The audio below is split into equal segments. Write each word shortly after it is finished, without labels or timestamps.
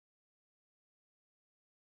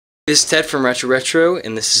This is Ted from Retro Retro,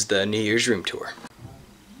 and this is the New Year's room tour.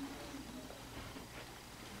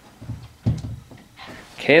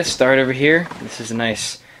 Okay, let's start over here. This is a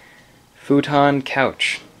nice futon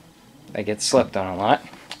couch that gets slept on a lot.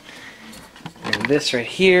 And this right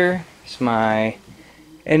here is my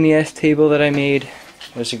NES table that I made.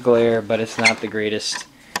 There's a glare, but it's not the greatest.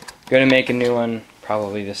 Gonna make a new one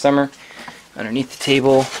probably this summer. Underneath the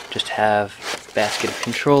table, just have a basket of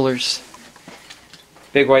controllers.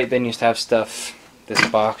 Big White bin used to have stuff. This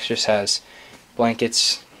box just has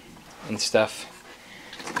blankets and stuff.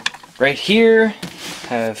 Right here,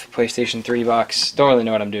 I have PlayStation 3 box. Don't really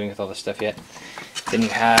know what I'm doing with all this stuff yet. Then you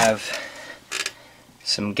have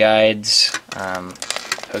some guides,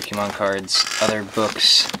 Pokemon cards, other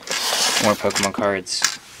books, more Pokemon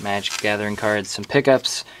cards, Magic Gathering cards, some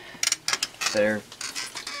pickups that are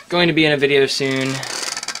going to be in a video soon.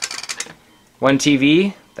 One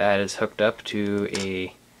TV that is hooked up to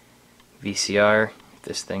a VCR.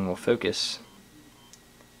 This thing will focus.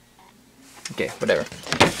 Okay, whatever.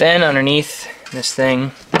 Then underneath this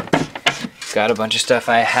thing, got a bunch of stuff.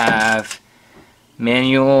 I have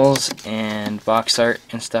manuals and box art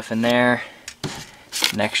and stuff in there.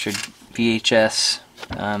 An extra VHS.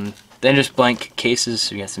 Then just blank cases.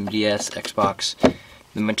 So we got some DS, Xbox,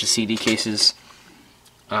 a bunch of CD cases.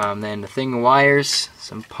 Then a thing of wires,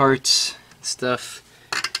 some parts, stuff.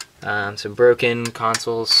 Some broken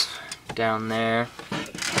consoles down there.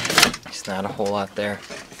 There's not a whole lot there.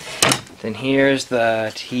 Then here's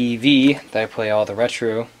the TV that I play all the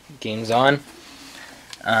retro games on.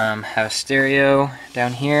 Have a stereo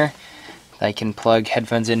down here that I can plug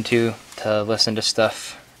headphones into to listen to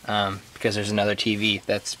stuff because there's another TV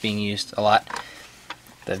that's being used a lot.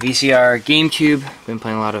 The VCR GameCube, been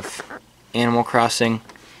playing a lot of Animal Crossing.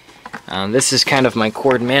 This is kind of my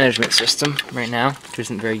cord management system right now, which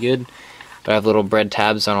isn't very good. But I have little bread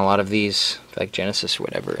tabs on a lot of these, like Genesis or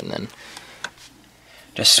whatever, and then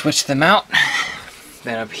just switch them out.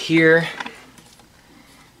 Then up here,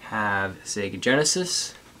 have Sega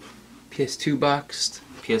Genesis, PS2 box,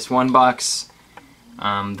 PS1 box,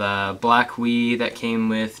 the black Wii that came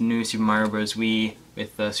with New Super Mario Bros. Wii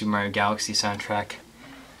with the Super Mario Galaxy soundtrack,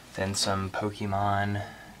 then some Pokemon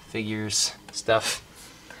figures, stuff.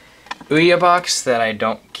 Ouya box that I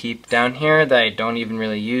don't keep down here, that I don't even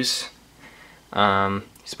really use.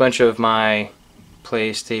 It's a bunch of my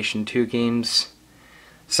PlayStation 2 games.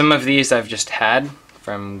 Some of these I've just had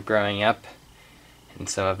from growing up, and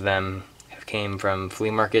some of them have came from flea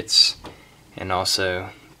markets and also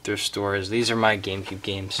thrift stores. These are my GameCube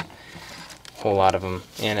games, a whole lot of them,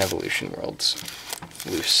 and Evolution Worlds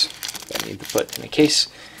loose that I need to put in a case.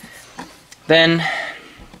 Then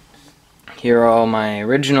here are all my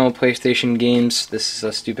original PlayStation games. This is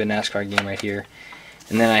a stupid NASCAR game right here.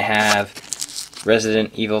 And then I have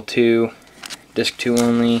Resident Evil 2, Disc 2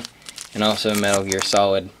 only, and also Metal Gear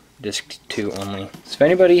Solid, Disc 2 only. So if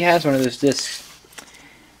anybody has one of those discs,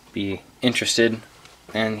 be interested.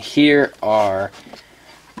 And here are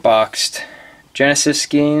boxed Genesis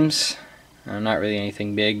games. Not really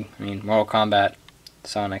anything big. I mean, Mortal Kombat,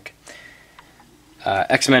 Sonic.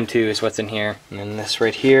 X-Men 2 is what's in here. And then this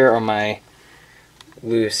right here are my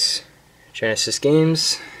loose Genesis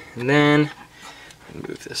games. And then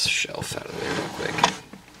move this shelf out of there real quick.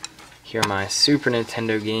 Here are my Super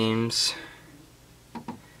Nintendo games.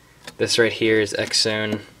 This right here is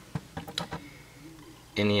X-Zone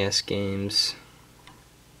NES games.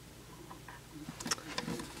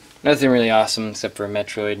 Nothing really awesome except for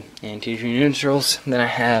Metroid and Teenage Mutant Ninja Turtles. Then I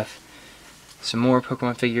have some more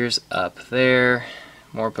Pokemon figures up there.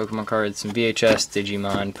 More Pokemon cards, some VHS,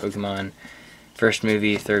 Digimon, Pokemon, first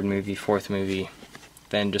movie, third movie, fourth movie.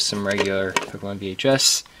 Then just some regular Pokemon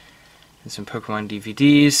VHS. And some Pokemon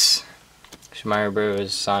DVDs. Super Mario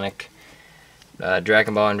Bros., Sonic,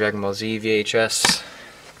 Dragon Ball and Dragon Ball Z VHS.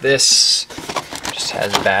 This just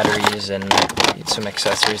has batteries and some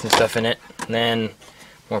accessories and stuff in it. And then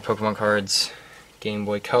more Pokemon cards, Game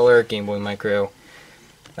Boy Color, Game Boy Micro,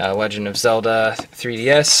 Legend of Zelda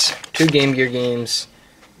 3DS, 2 Game Gear games,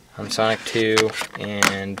 Sonic 2,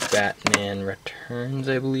 and Batman Returns,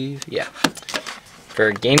 I believe. Yeah.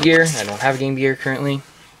 For Game Gear, I don't have Game Gear currently.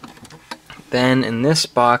 Then in this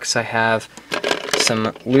box I have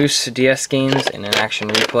some loose DS games and an action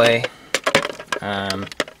replay.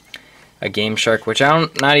 A Game Shark, which I'm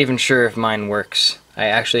not even sure if mine works. I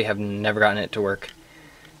actually have never gotten it to work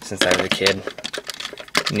since I was a kid.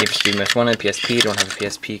 Need for Speed Most Wanted, PSP, don't have a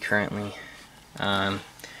PSP currently.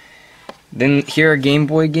 Then here are Game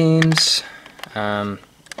Boy games.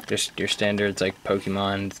 Just your standards like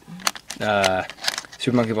Pokemon,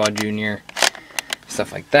 Super Monkey Ball Jr.,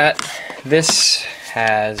 stuff like that. This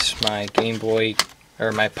has my Game Boy,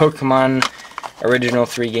 or my Pokemon original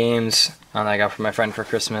 3 games that I got from my friend for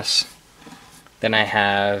Christmas. Then I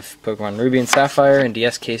have Pokemon Ruby and Sapphire in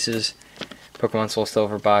DS cases, Pokemon Soul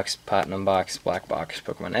Silver box, Platinum box, Black box,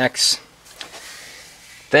 Pokemon X.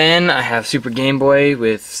 Then I have Super Game Boy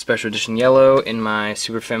with Special Edition Yellow in my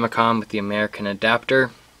Super Famicom with the American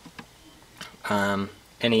adapter.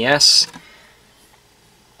 NES.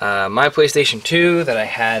 My PlayStation 2 that I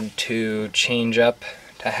had to change up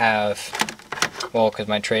to have, well, because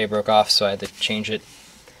my tray broke off, so I had to change it.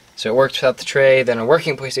 So it worked without the tray. Then a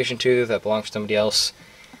working PlayStation 2 that belongs to somebody else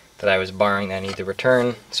that I was borrowing that I need to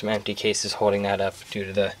return. Some empty cases holding that up due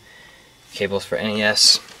to the cables for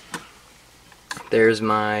NES. There's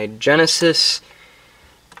my Genesis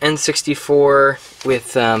N64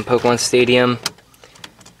 with Pokemon Stadium.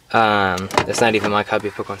 That's not even my copy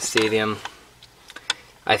of Pokemon Stadium.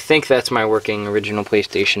 I think that's my working original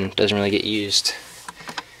PlayStation. It doesn't really get used.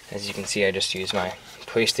 As you can see, I just use my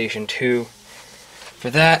PlayStation 2 for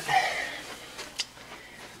that.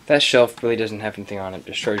 That shelf really doesn't have anything on it,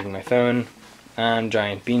 just charging my phone.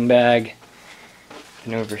 Giant beanbag.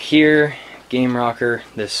 And over here, Game Rocker,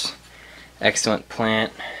 this excellent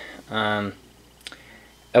plant. LED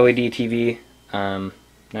TV, not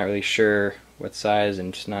really sure what size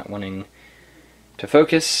and just not wanting to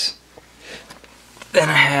focus. Then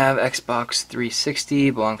I have Xbox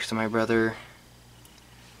 360, belongs to my brother,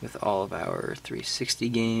 with all of our 360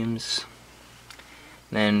 games.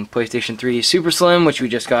 Then PlayStation 3 Super Slim, which we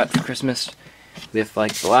just got for Christmas, with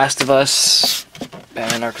like The Last of Us,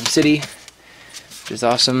 Batman Arkham City, which is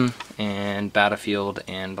awesome, and Battlefield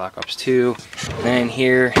and Black Ops 2. And then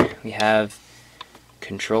here we have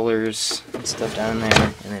controllers and stuff down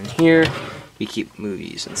there, and then here we keep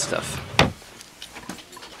movies and stuff.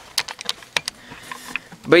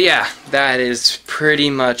 But yeah, that is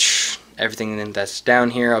pretty much everything that's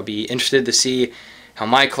down here. I'll be interested to see how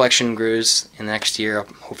my collection grows in the next year. I'll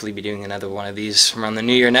hopefully be doing another one of these around the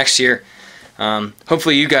new year next year.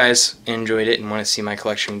 Hopefully you guys enjoyed it and want to see my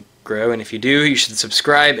collection grow, and if you do, you should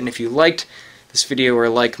subscribe, and if you liked this video or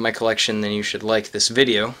like my collection, then you should like this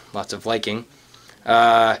video. Lots of liking.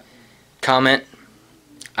 Comment.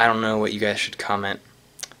 I don't know what you guys should comment,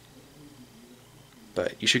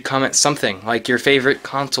 but you should comment something, like your favorite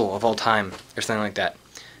console of all time, or something like that.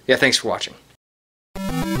 Yeah, thanks for watching.